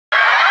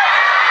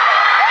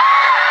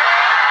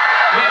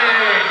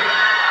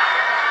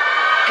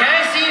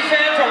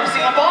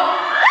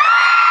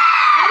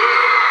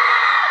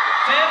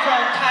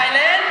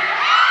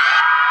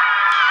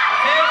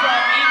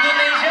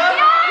Indonesia?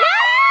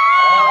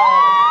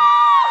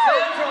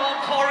 Fan from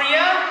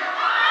Korea?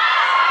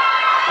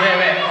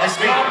 Wait. I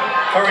speak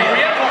Korean.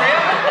 Korea?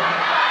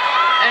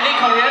 Any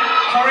Korean?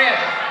 Korean.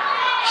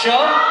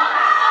 Sure?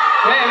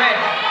 Wait.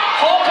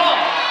 Hong Kong.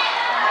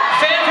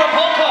 Fan from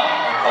Hong Kong.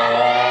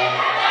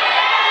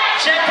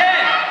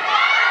 Japan.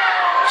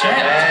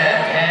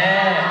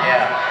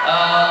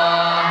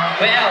 Yeah.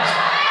 Where else?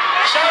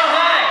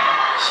 Shanghai.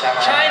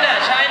 China.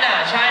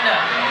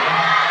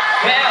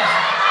 Where else?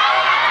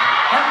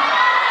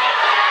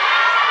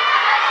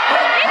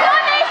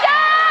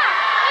 Indonesia.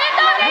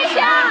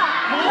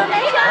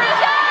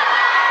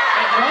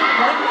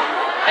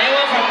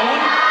 Anyone from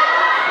Moon?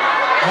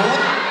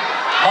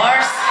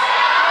 Mars.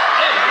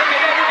 Hey, look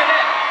at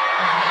that.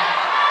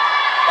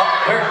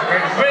 Where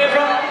Where are you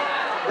from?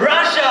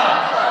 Russia.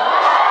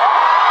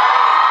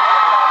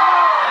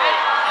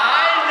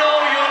 I know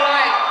you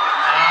like.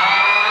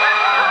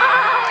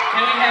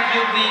 Can we have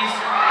you please?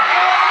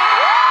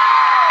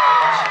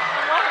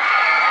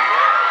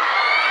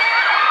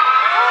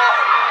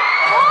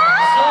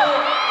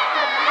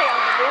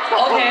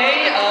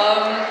 Okay,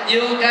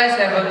 you guys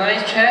have a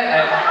nice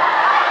chat.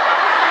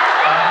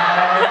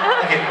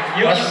 Okay.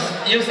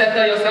 You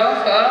settle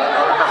yourself.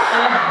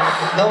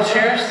 No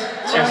chairs.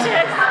 Chair.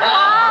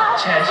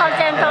 For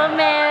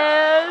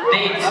gentlemen.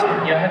 Date.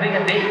 You're having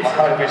a date.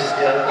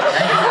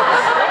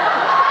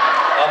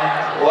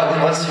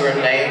 What's your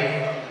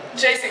name?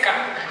 Jessica.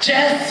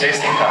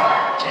 Jessica.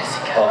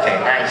 Okay.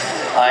 Nice.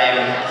 I'm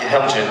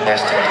Hyung.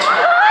 Nice to meet you.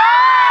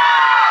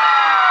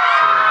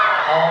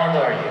 How old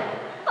are you?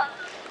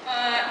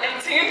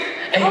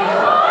 18. I'm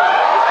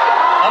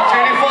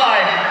 25.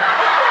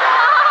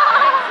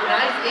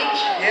 Nice age.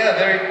 Yeah,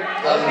 very.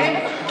 Okay.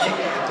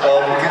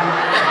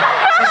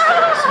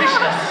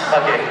 Speechless.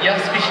 Okay. You're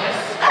speechless.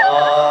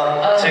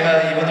 제가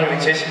이분을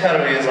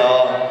제시카를 위해서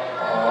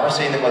할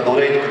수 있는 건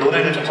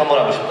노래를 좀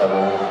선물하고 싶다고.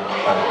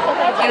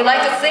 You'd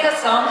like to sing a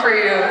song for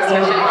you,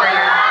 especially for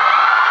your.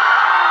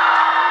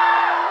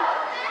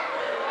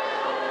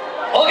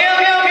 Okay.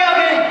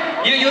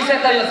 You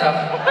settle yourself.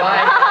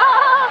 Bye.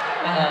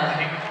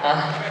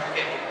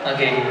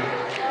 Okay.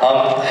 Oke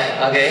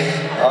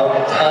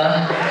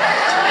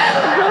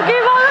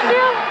banget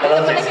dia. Halo,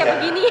 Kayak Jessica.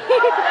 begini.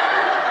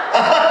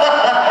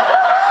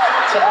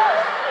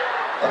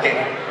 Okay,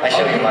 I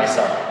show you my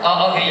song.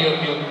 Oh, okay. You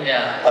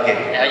yeah.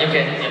 Okay. Yeah, you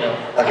can. You know.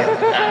 Okay.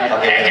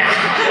 Okay.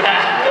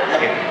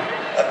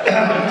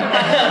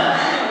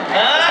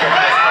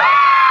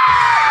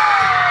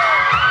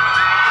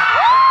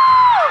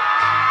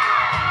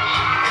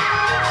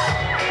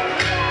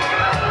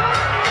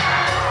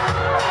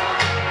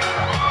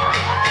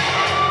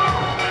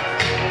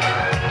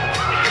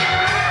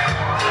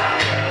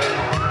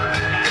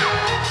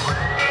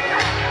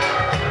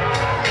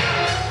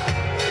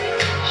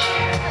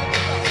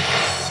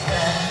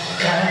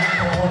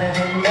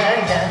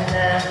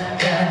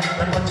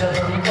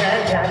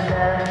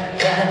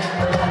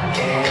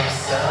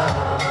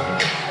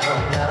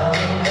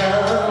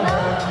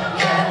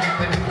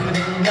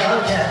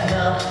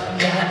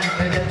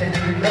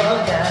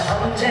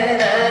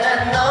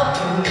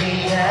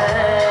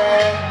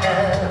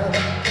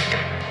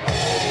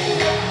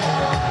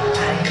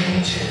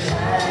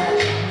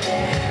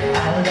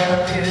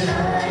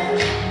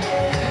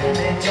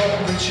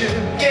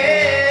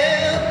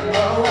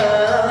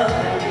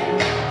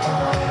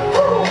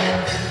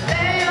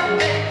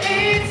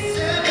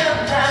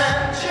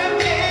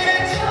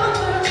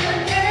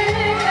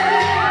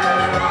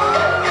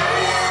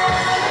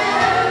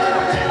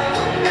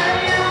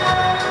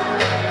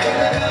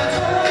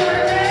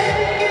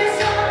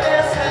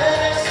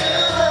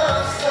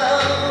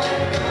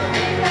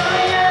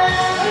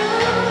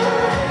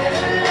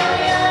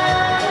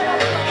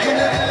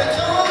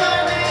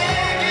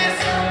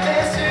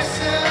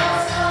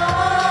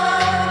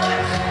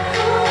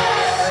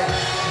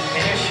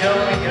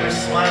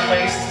 My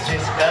face,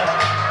 Jessica.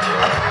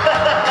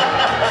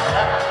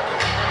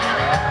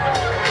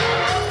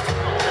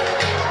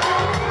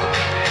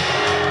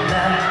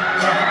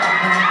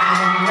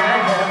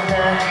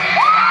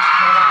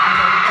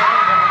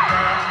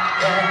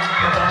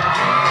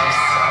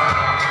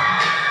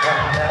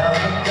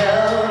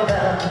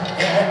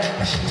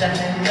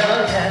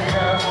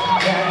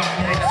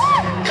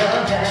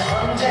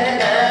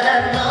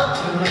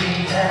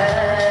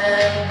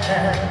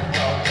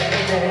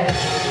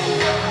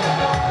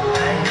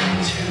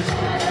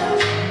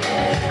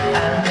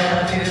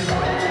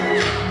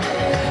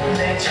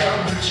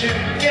 You